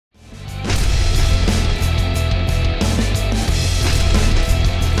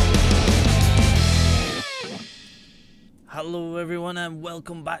everyone and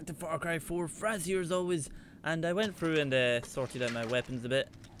welcome back to Far Cry 4. Fraz here as always, and I went through and sorted out my weapons a bit,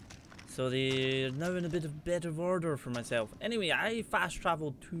 so they're now in a bit of better order for myself. Anyway, I fast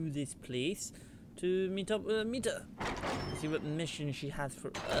traveled to this place to meet up with Amita, see what mission she has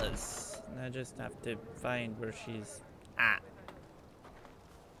for us. And I just have to find where she's at.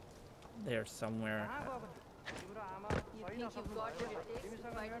 There somewhere.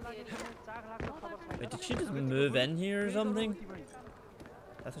 Wait, did she just move in here or something?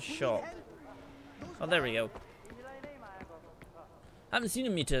 That's a shop. Oh, there we go. I haven't seen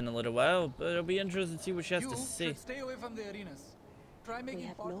Amita in a little while, but it'll be interesting to see what she has to say. Stay away from the arenas. We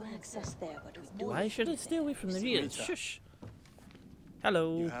have no access there, but we do. Why should I stay away from the arenas? Shush.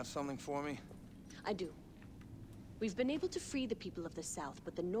 Hello. You have something for me? I do. We've been able to free the people of the South,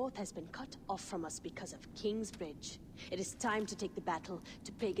 but the North has been cut off from us because of King's Bridge. It is time to take the battle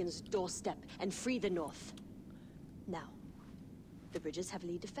to Pagan's doorstep and free the North. Now, the bridge is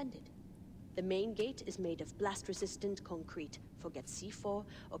heavily defended. The main gate is made of blast-resistant concrete. Forget C4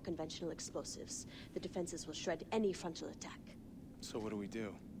 or conventional explosives. The defenses will shred any frontal attack. So what do we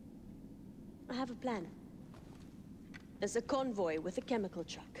do? I have a plan. There's a convoy with a chemical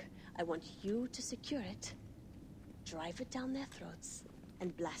truck. I want you to secure it. Drive it down their throats,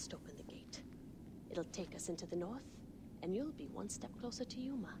 and blast open the gate. It'll take us into the north, and you'll be one step closer to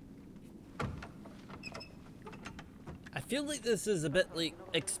Yuma. I feel like this is a bit like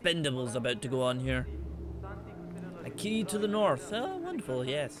Expendables about to go on here. A key to the north. Oh, wonderful,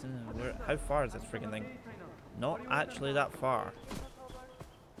 yes. How far is this freaking thing? Not actually that far.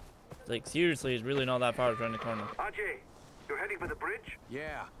 Like, seriously, it's really not that far around the corner. Ajay, you're heading for the bridge?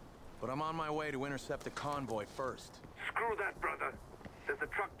 Yeah, but I'm on my way to intercept the convoy first. Screw that, brother. There's a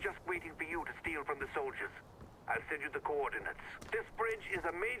truck just waiting for you to steal from the soldiers. I'll send you the coordinates. This bridge is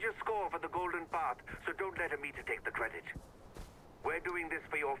a major score for the Golden Path, so don't let Amita take the credit. We're doing this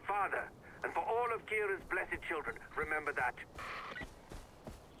for your father, and for all of Kira's blessed children. Remember that.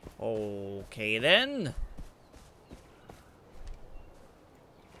 Okay then.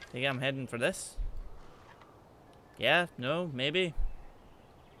 Think I'm heading for this? Yeah, no, maybe.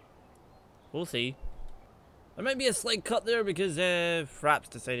 We'll see. There might be a slight cut there because Fraps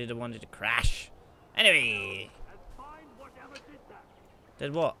decided he wanted to crash. Anyway.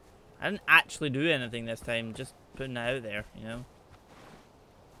 Did what? I didn't actually do anything this time, just putting it out there, you know.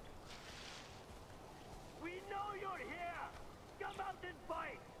 We know you're here. Come out and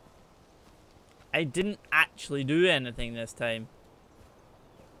fight. I didn't actually do anything this time.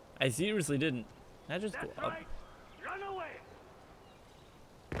 I seriously didn't. I just go up. Right. Run away.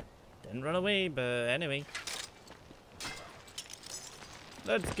 Didn't run away, but anyway.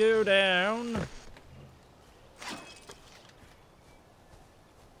 Let's go down.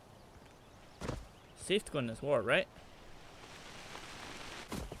 Safe to go in this war, right?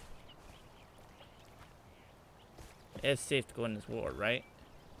 It's safe to go in this war, right?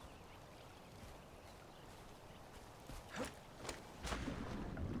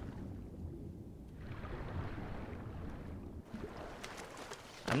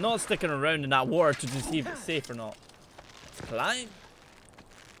 I'm not sticking around in that war to see if it's safe or not. Let's climb.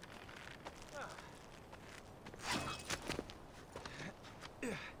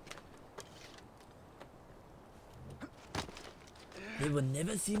 They will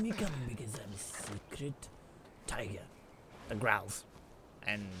never see me coming because I'm a secret tiger that growls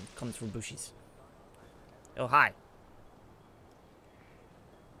and comes from bushes. Oh, hi.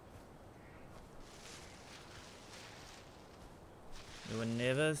 You will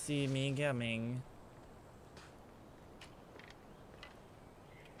never see me coming.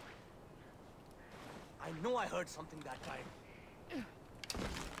 I know I heard something that time.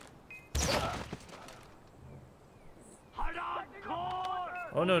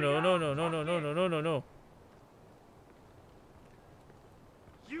 Oh no no no no no no no no no no no.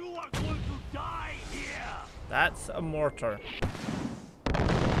 You are going to die here. That's a mortar.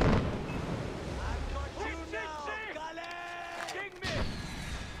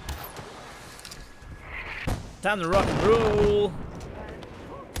 Time to rock and roll.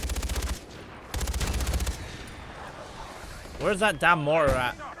 Where's that damn mortar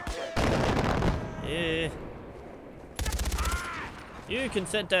at? Yeah. You can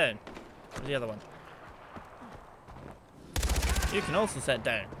sit down. Where's the other one? You can also sit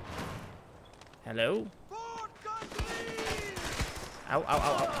down. Hello? Ow, ow,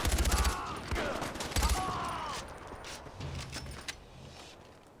 ow, ow.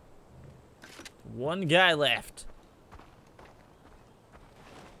 One guy left.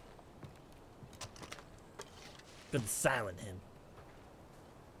 Gonna silent him.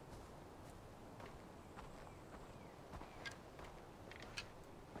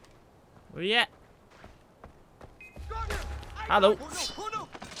 Where you at? Hello.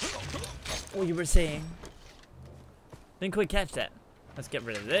 Oh, you were saying? Didn't quite catch that. Let's get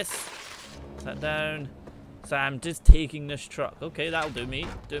rid of this. Put that down. So I'm just taking this truck. Okay, that'll do me.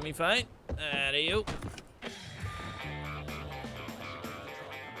 Do me fine. There you go.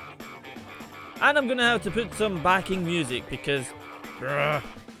 And I'm gonna have to put some backing music because... Let's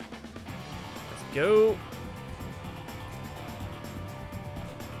go.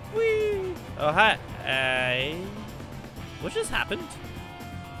 Whee! Oh, hi. What just happened?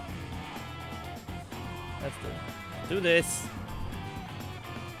 Let's do this.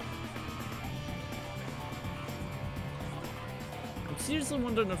 I'm seriously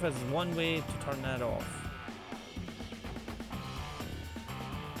wondering if there's one way to turn that off.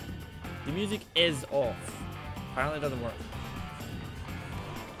 The music is off. Apparently it doesn't work.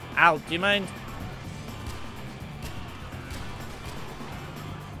 Ow, do you mind?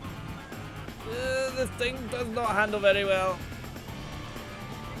 This thing does not handle very well.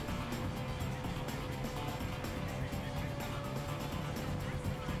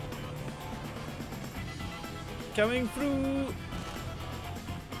 Coming through.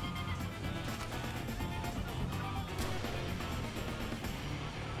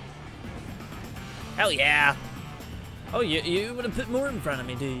 Hell yeah. Oh, you want to put more in front of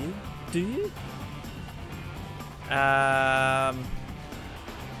me, do you? Do you? I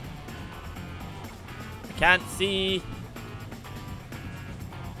can't see.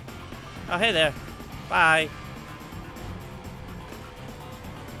 Oh, hey there. Bye.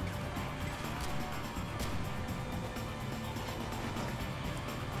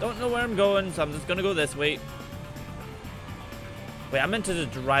 Don't know where I'm going, so I'm just gonna go this way. Wait, I meant to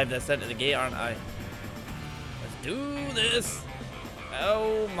just drive this into the gate, aren't I? Let's do this.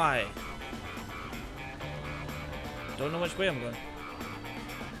 Oh my. Don't know which way I'm going.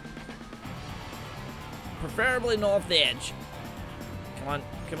 Preferably not off the edge. Come on,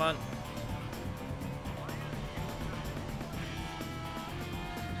 come on.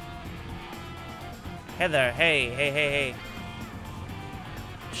 Hey there, hey, hey, hey, hey.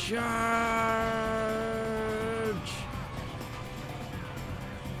 Charge!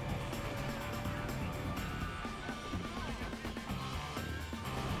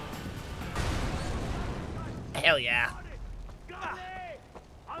 Hell yeah.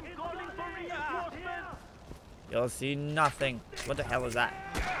 You'll see nothing. What the hell is that?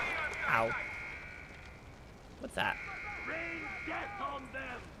 Ow. What's that?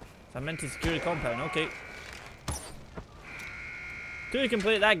 I'm meant to secure the compound. Okay. To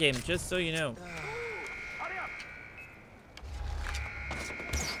complete that game, just so you know.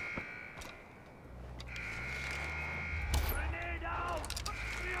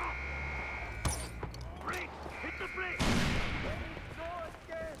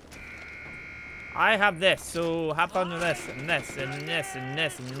 I have this, so have fun with this, and this, and this, and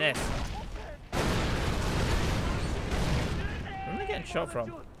this, and this. Where am I getting shot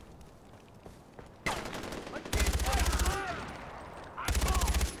from?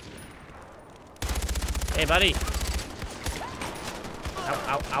 Hey, buddy. Ow,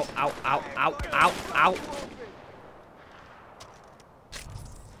 ow, ow, ow, ow, ow, ow, ow.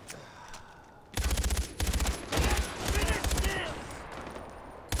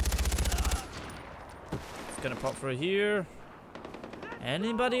 It's gonna pop through here.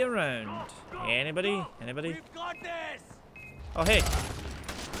 Anybody around? Anybody? Anybody? Oh, hey.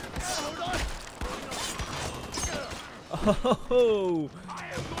 Oh,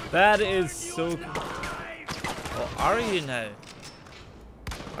 that is so cool. Oh, are you now?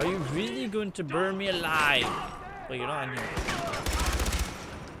 Are you really going to burn me alive? Well, you're not in here.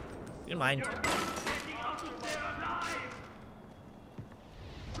 You don't mind.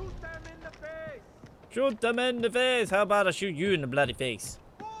 Shoot them in the face! How about I shoot you in the bloody face?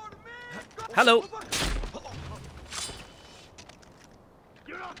 Hello!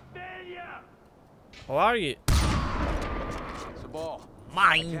 How are you? Sabal.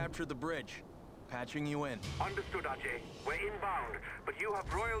 Mine! Capture the bridge. Patching you in. Understood, Ajay. We're inbound, but you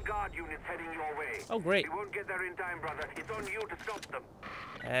have Royal Guard units heading your way. Oh, great. We won't get there in time, brother. It's on you to stop them.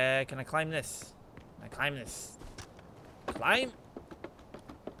 Can I climb this? Can I climb this? Climb?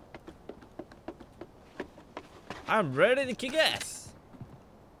 I'm ready to kick ass.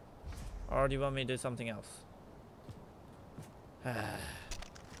 Or do you want me to do something else?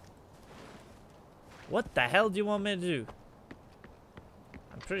 What the hell do you want me to do?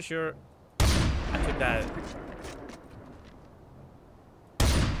 I'm pretty sure I took that out.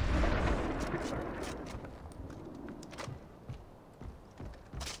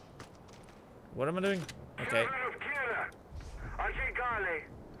 What am I doing? Okay.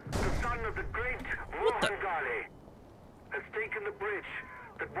 son of the great Mohangale, has taken the bridge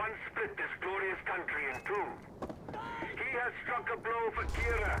that once split this glorious country in two. He has struck a blow for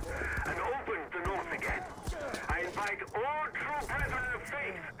Kira and opened the north again. I invite all true brethren of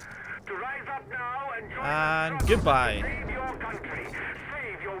faith to rise up now and join And the struggle goodbye. to save your country,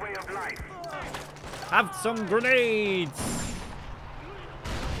 save your way of life. Have some grenades.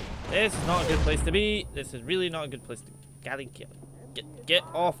 This is not a good place to be. This is really not a good place to get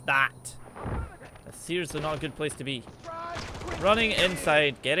off that. That's seriously not a good place to be. Running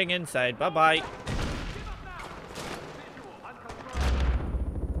inside, getting inside. Bye-bye.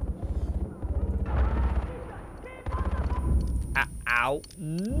 Ow.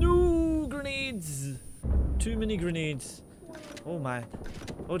 No grenades. Too many grenades. Oh my.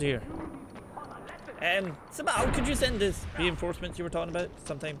 Oh dear. Sabal, could you send this reinforcements you were talking about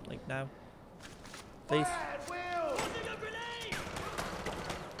sometime, like now? Please.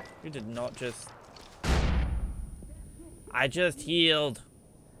 You did not just... I just healed.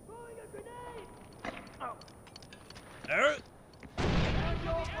 Okay,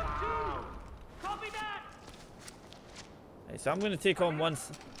 so I'm going to take on one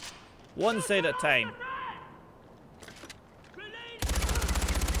side at a time.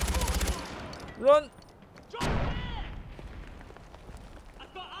 Run!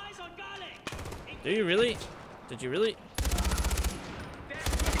 Do you really? Did you really?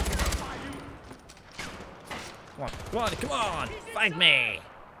 Come on, come on, come on! Fight me!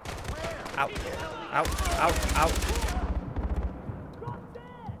 Ow, ow, ow, ow.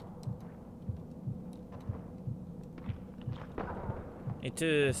 Need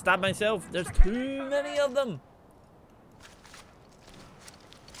to stab myself. There's too many of them.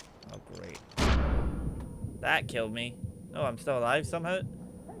 Oh, great. That killed me. Oh, I'm still alive somehow.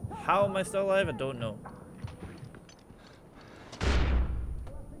 How am I still alive? I don't know.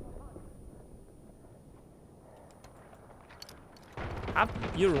 Have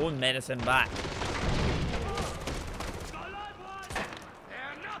your own medicine back.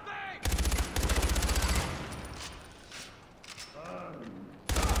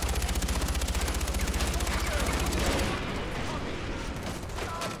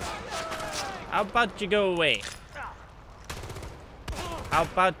 How about you go away? How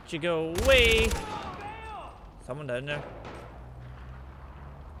about you go away? Someone down there.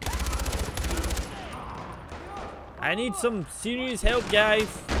 I need some serious help, guys.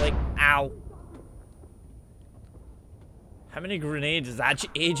 Like, ow. How many grenades is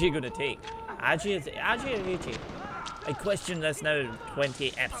AJ gonna take? AJ or AJ? I question this now,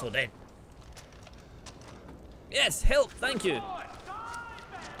 20 episodes in. Yes, help, thank you.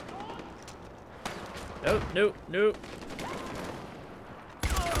 No, no, no.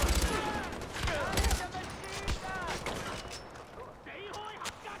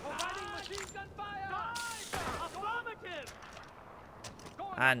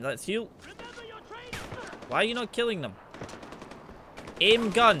 And let's heal. Why are you not killing them? Aim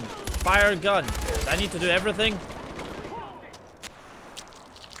gun. Fire gun. I need to do everything.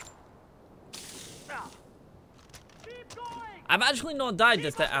 I've actually not died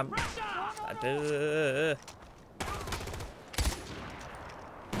this time.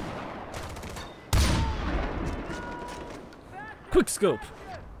 Quick scope.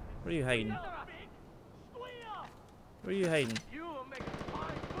 Where are you hiding? Where are you hiding?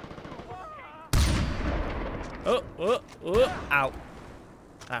 Oh, oh, oh, ow.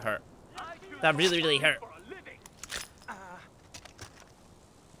 That hurt. That really, really hurt.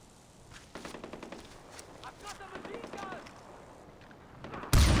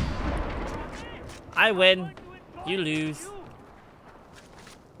 I win. You lose.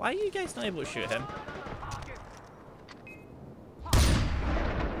 Why are you guys not able to shoot him?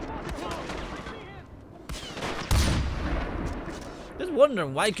 Just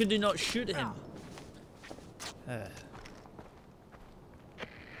wondering, why could you not shoot him? The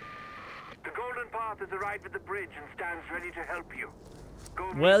Golden Path has arrived at the bridge and stands ready to help you.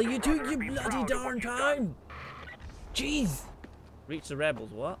 Go Well, meet you your took brother your and be bloody proud of darn what you've done. time. Jeez. Reach the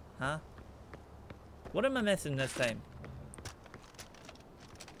rebels. What? Huh? What am I missing this time?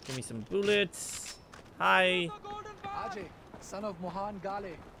 Give me some bullets. Hi. Ajay, son of Mohan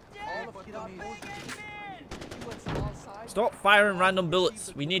Gale. All of Kiramese. You on small side. Stop firing random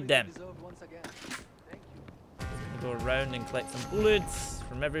bullets. We need them. Deserved once again. Thank you. Go around and collect some bullets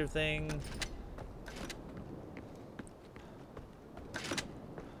from everything.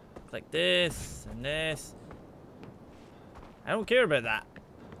 Like this and this. I don't care about that.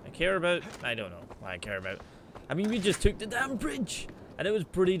 I care about... I don't know what I care about. I mean, we just took the damn bridge. And it was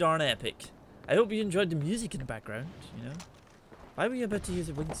pretty darn epic. I hope you enjoyed the music in the background, you know. Why were you about to use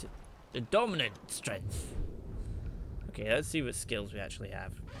a wingsuit? The dominant strength. Okay, let's see what skills we actually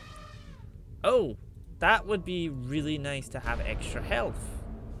have. Oh, that would be really nice to have extra health.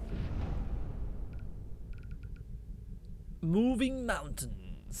 Moving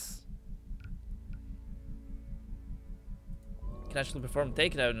mountains. Can actually perform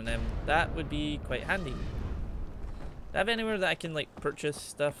takedown on them. That would be quite handy. Do I have anywhere that I can like purchase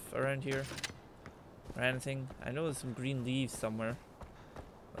stuff around here? Or anything? I know there's some green leaves somewhere.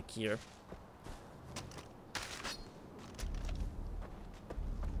 Like here.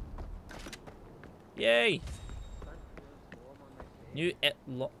 Yay! New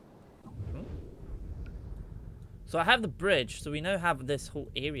So I have the bridge, so we now have this whole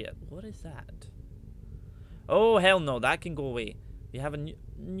area. What is that? Oh hell no, that can go away. We have a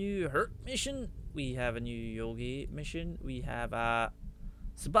new hurt mission. We have a new yogi mission. We have a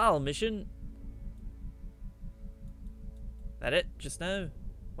Sabal mission. That it? Just now?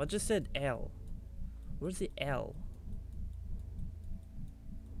 What just said L? Where's the L?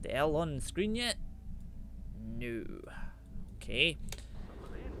 The L on the screen yet? No. Okay.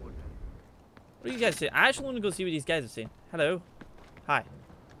 What do you guys say? I actually want to go see what these guys are saying. Hello. Hi.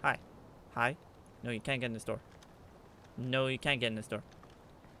 Hi. Hi. No, you can't get in this door. No, you can't get in this door.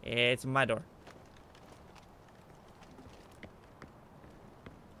 It's my door.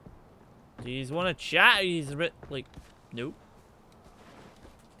 Do you want to chat? He's a bit like, nope.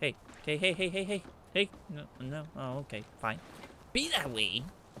 Hey. Hey, hey, hey, hey, hey. Hey. No, no. Oh, okay. Fine. Be that way.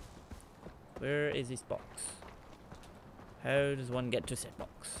 Where is this box? How does one get to said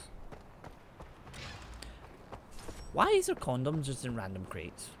box? Why is there condoms just in random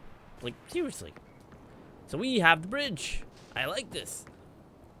crates? Like, seriously. So we have the bridge. I like this.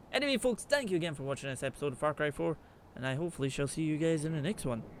 Anyway, folks, thank you again for watching this episode of Far Cry 4. And I hopefully shall see you guys in the next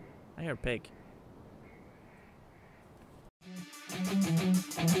one. I hear a pig.